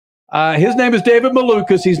His name is David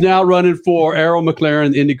Malukas. He's now running for Arrow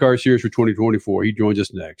McLaren IndyCar Series for 2024. He joins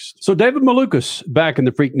us next. So David Malukas back in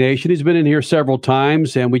the Freak Nation. He's been in here several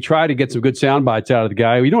times, and we try to get some good sound bites out of the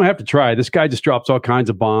guy. You don't have to try. This guy just drops all kinds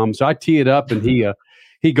of bombs. I tee it up, and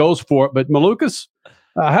he goes for it. But Malukas,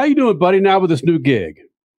 how you doing, buddy, now with this new gig?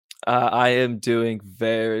 I am doing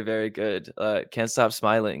very, very good. Can't stop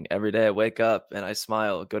smiling. Every day I wake up and I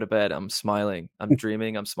smile. Go to bed, I'm smiling. I'm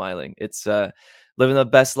dreaming, I'm smiling. It's living the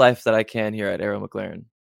best life that I can here at Arrow McLaren.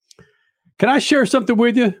 Can I share something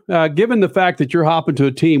with you? Given the fact that you're hopping to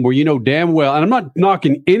a team where you know damn well, and I'm not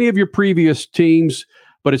knocking any of your previous teams,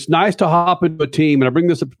 but it's nice to hop into a team. And I bring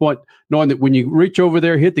this up to point knowing that when you reach over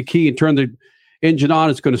there, hit the key and turn the engine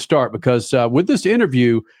on, it's going to start. Because with this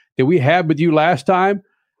interview that we had with you last time,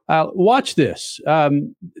 watch this.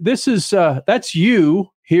 This is that's you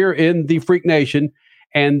here in the Freak Nation,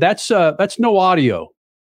 and that's no audio.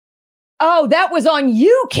 Oh, that was on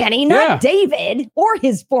you, Kenny, not David or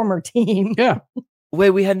his former team. Yeah.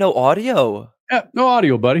 Wait, we had no audio. Yeah, no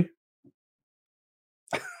audio, buddy.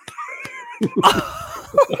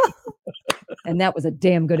 And that was a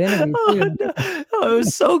damn good interview, too. Oh, it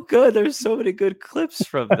was so good. There's so many good clips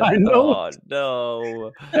from that. I know. Oh,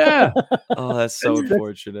 no. Yeah. Oh, that's so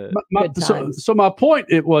unfortunate. So my point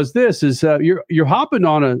is you're hopping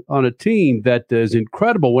on a team that is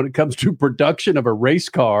incredible when it comes to production of a race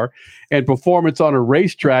car and performance on a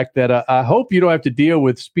racetrack. That I hope you don't have to deal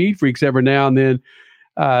with speed freaks every now and then.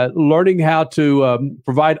 Learning how to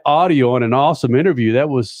provide audio on an awesome interview, that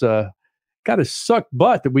was kind of sucked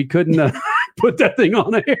butt that we couldn't put that thing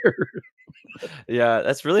on air. Yeah,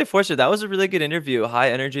 that's really unfortunate. That was a really good interview.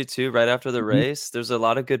 High energy too, right after the race. There's a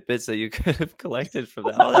lot of good bits that you could have collected from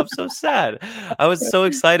that. Oh, I'm so sad. I was so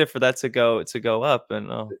excited for that to go up,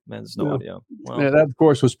 and oh man, there's no audio. Wow. Yeah, that of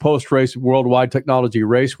course was post-race Worldwide Technology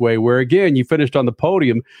Raceway, where again you finished on the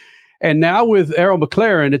podium. And now with Arrow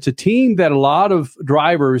McLaren, it's a team that a lot of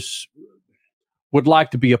drivers would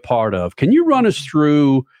like to be a part of. Can you run us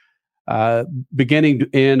through beginning to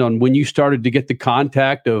end on when you started to get the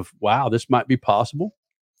contact of, wow, this might be possible?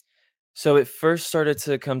 So it first started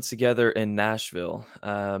to come together in Nashville.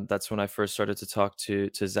 That's when I first started to talk to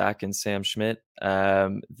Zach and Sam Schmidt.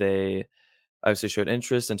 They obviously showed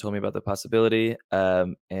interest and told me about the possibility.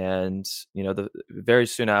 And very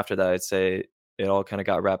soon after that, I'd say it all kind of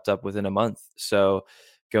got wrapped up within a month. So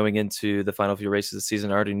going into the final few races of the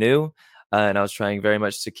season, I already knew. And I was trying very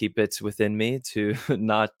much to keep it within me to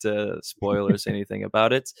not spoil or say anything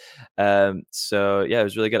about it. So yeah, it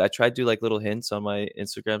was really good. I tried to do like little hints on my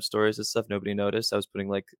Instagram stories and stuff. Nobody noticed. I was putting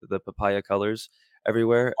like the papaya colors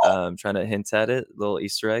everywhere, trying to hint at it, little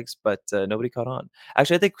Easter eggs, but nobody caught on.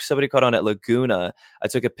 Actually, I think somebody caught on at Laguna. I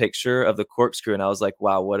took a picture of the corkscrew and I was like,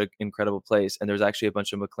 wow, what an incredible place. And there's actually a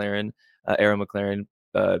bunch of Arrow McLaren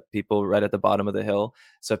people right at the bottom of the hill.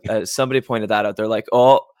 So somebody pointed that out. They're like,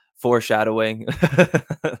 oh, foreshadowing.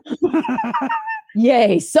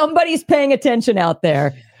 Yay, somebody's paying attention out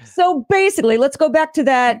there. So basically, let's go back to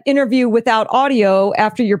that interview without audio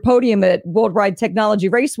after your podium at Worldwide Technology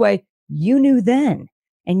Raceway. You knew then,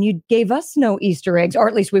 and you gave us no Easter eggs, or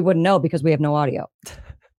at least we wouldn't know because we have no audio.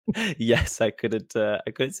 Yes, I couldn't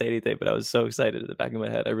say anything, but I was so excited in the back of my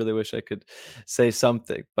head. I really wish I could say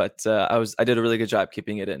something, but I did a really good job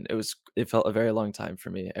keeping it in. It felt a very long time for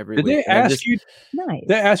me every week. They ask you? Nice.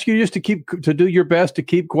 They ask you just to do your best to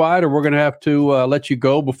keep quiet, or we're going to have to let you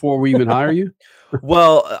go before we even hire you?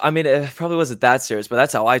 Well, I mean, it probably wasn't that serious, but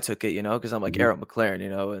that's how I took it, because I'm like Arrow McLaren,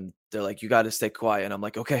 and they're like, you got to stay quiet. And I'm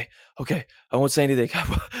like, okay, I won't say anything.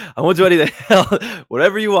 I won't do anything.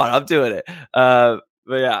 Whatever you want, I'm doing it.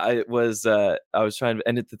 But yeah, I was trying to,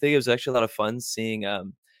 and the thing, it was actually a lot of fun seeing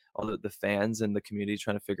all the fans and the community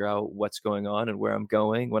trying to figure out what's going on and where I'm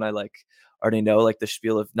going when I already know the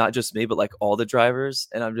spiel of not just me, but all the drivers.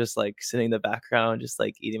 And I'm just sitting in the background, just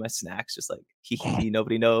eating my snacks, just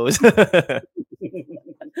nobody knows.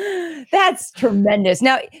 That's tremendous.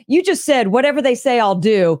 Now, you just said, whatever they say, I'll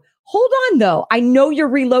do. Hold on, though. I know you're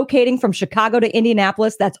relocating from Chicago to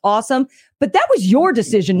Indianapolis. That's awesome. But that was your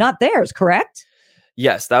decision, not theirs, correct?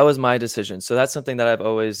 Yes, that was my decision. So that's something that I've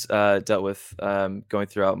always dealt with going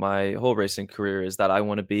throughout my whole racing career, is that I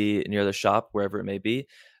want to be near the shop, wherever it may be.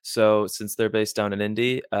 So since they're based down in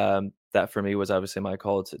Indy, that for me was obviously my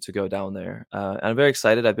call to go down there. And I'm very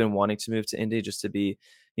excited. I've been wanting to move to Indy just to be,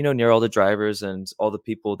 near all the drivers, and all the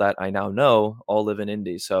people that I now know all live in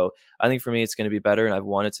Indy. So I think for me, it's going to be better. And I've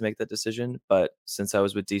wanted to make that decision. But since I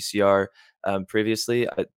was with DCR previously,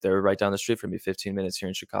 they're right down the street from me, 15 minutes here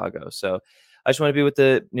in Chicago. So I just want to be with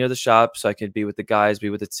near the shop so I could be with the guys, be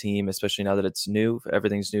with the team, especially now that it's new.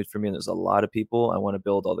 Everything's new for me and there's a lot of people. I want to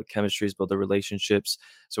build all the chemistries, build the relationships.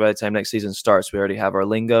 So by the time next season starts, we already have our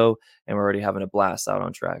lingo and we're already having a blast out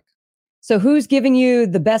on track. So who's giving you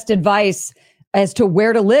the best advice as to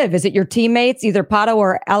where to live? Is it your teammates, either Pato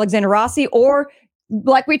or Alexander Rossi, or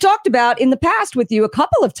like we talked about in the past with you a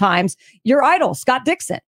couple of times, your idol, Scott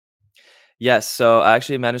Dixon? Yes. So I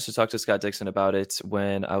actually managed to talk to Scott Dixon about it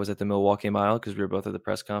when I was at the Milwaukee Mile because we were both at the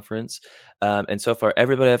press conference. And so far,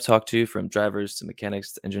 everybody I've talked to, from drivers to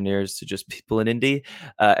mechanics to engineers to just people in Indy,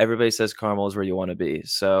 everybody says Carmel is where you want to be.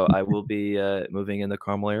 So I will be moving in the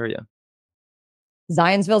Carmel area.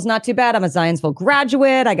 Zionsville's not too bad. I'm a Zionsville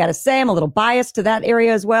graduate. I got to say, I'm a little biased to that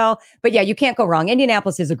area as well. But yeah, you can't go wrong.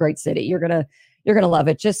 Indianapolis is a great city. You're gonna love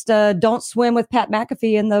it. Just don't swim with Pat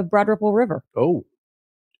McAfee in the Broad Ripple River. Oh,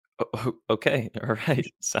 okay. All right.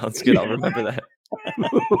 Sounds good. I'll remember that.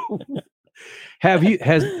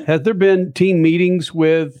 Has there been team meetings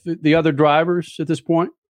with the other drivers at this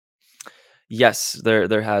point? Yes,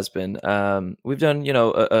 there has been. We've done,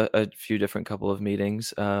 a few different couple of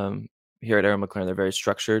meetings. Here at Arrow McLaren, they're very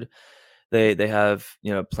structured. They have,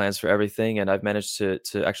 plans for everything. And I've managed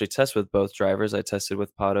to actually test with both drivers. I tested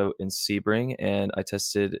with Pato in Sebring and I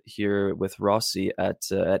tested here with Rossi at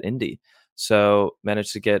Indy. So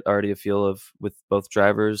managed to get already a feel with both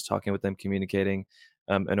drivers, talking with them, communicating,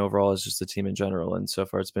 and overall as just the team in general. And so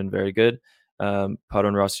far it's been very good. Pato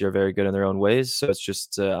and Rossi are very good in their own ways. So it's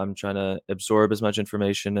just, I'm trying to absorb as much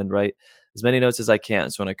information and write as many notes as I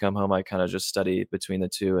can. So when I come home, I kind of just study between the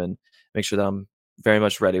two and make sure that I'm very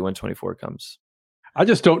much ready when 24 comes. I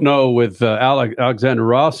just don't know with Alexander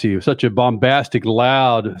Rossi, such a bombastic,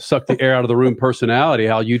 loud, suck the air out of the room personality,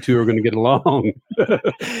 how you two are going to get along.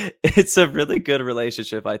 It's a really good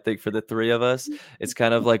relationship, I think, for the three of us. It's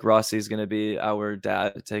kind of like Rossi's going to be our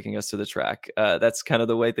dad taking us to the track. That's kind of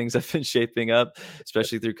the way things have been shaping up,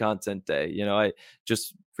 especially through content day. I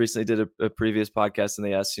just recently did a previous podcast and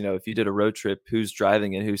they asked, if you did a road trip, who's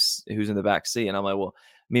driving and who's in the back seat? And I'm like, well,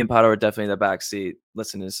 me and Pato are definitely in the back seat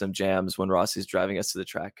listening to some jams when Rossi's driving us to the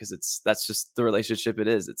track because that's just the relationship it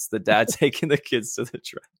is. It's the dad taking the kids to the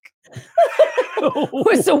track.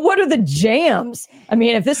 So what are the jams? I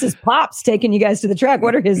mean, if this is Pops taking you guys to the track,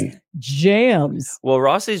 what are his jams? Well,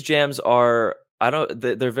 Rossi's jams are,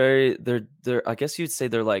 they're I guess you'd say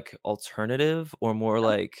they're like alternative or more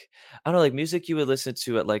like, I don't know, like music you would listen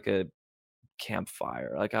to at like a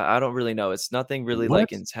campfire. Like, I don't really know. It's nothing really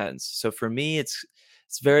like intense. So for me, it's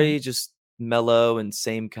very just mellow and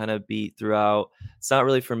same kind of beat throughout. It's not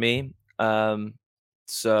really for me.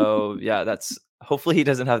 So yeah, that's, hopefully he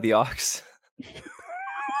doesn't have the aux.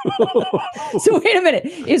 So wait a minute.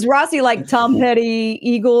 Is Rossi like Tom Petty,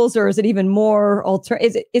 Eagles, or is it even more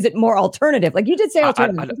is it more alternative? Like you did say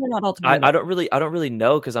alternative. Not alternative. I don't really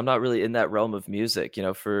know because I'm not really in that realm of music.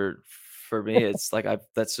 For me, it's like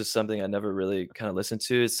that's just something I never really kind of listened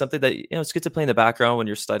to. It's something that, it's good to play in the background when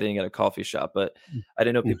you're studying at a coffee shop, but I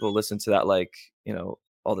didn't know people listen to that like,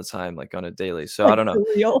 all the time, like on a daily. So like I don't know.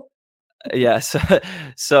 Real? Yeah.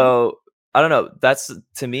 So I don't know. That's,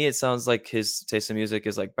 to me, it sounds like his taste in music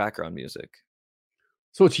is like background music.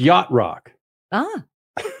 So it's yacht rock.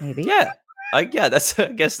 Maybe. Yeah. I guess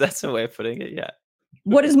that's a way of putting it. Yeah.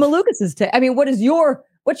 What is Malukas's I mean, what's your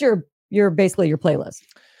basically your playlist?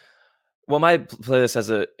 Well, my playlist has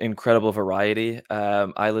an incredible variety.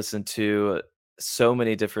 I listen to so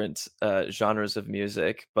many different genres of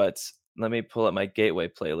music, but let me pull up my gateway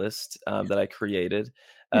playlist that I created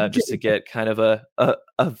just to get kind of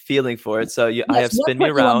a feeling for it. So I have Spin Me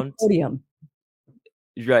Around.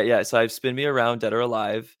 Right, yeah. So I have Spin Me Around, Dead or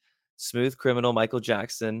Alive, Smooth Criminal, Michael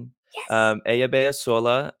Jackson, Ella Bella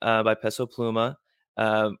Sola by Peso Pluma.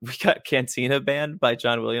 We got Cantina Band by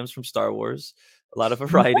John Williams from Star Wars. A lot of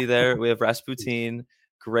variety there. We have Rasputin,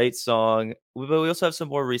 great song. But we also have some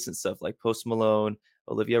more recent stuff like Post Malone,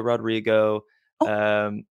 Olivia Rodrigo,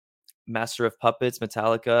 Master of Puppets,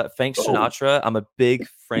 Metallica, Frank Sinatra. I'm a big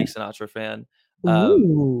Frank Sinatra fan.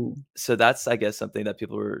 So that's, I guess, something that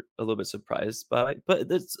people were a little bit surprised by.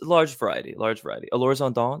 But it's a large variety. Alors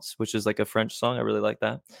on Danse, which is like a French song. I really like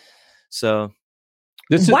that. So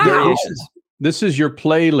this is variations. This is your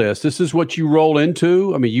playlist. This is what you roll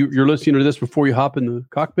into. I mean, you're listening to this before you hop in the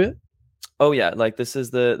cockpit? Oh yeah, like this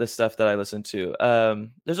is the stuff that I listen to.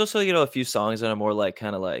 There's also, a few songs that are more like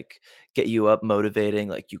kind of like get you up, motivating,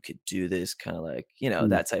 like you could do this, kind of like,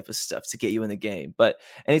 that type of stuff to get you in the game. But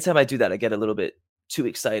anytime I do that, I get a little bit too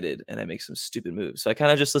excited and I make some stupid moves. So I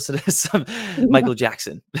kind of just listen to some Michael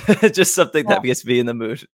Jackson, just something that gets me in the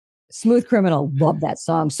mood. Smooth Criminal, love that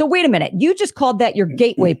song. So wait a minute, you just called that your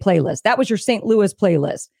gateway playlist. That was your St. Louis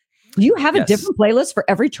playlist. Do you have a Yes. different playlist for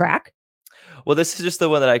every track? Well, this is just the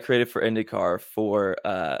one that I created for IndyCar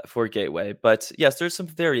for Gateway. But yes, there's some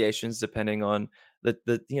variations depending on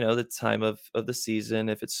the time of the season,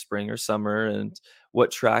 if it's spring or summer, and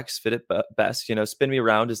what tracks fit it best. Spin Me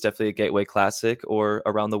Around is definitely a Gateway classic, or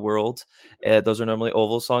Around the World. Those are normally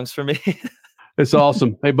oval songs for me. It's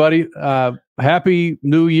awesome. Hey, buddy, happy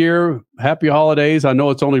New Year. Happy holidays. I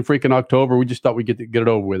know it's only freaking October. We just thought we'd get it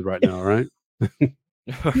over with right now, right?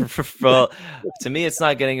 Well, to me, it's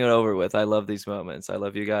not getting it over with. I love these moments. I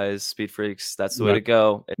love you guys, Speed Freaks. That's the way to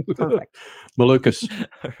go. Perfect. Malukas,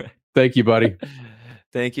 All right. thank you, buddy.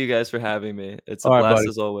 Thank you guys for having me. It's a All right, blast buddy.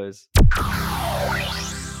 as always.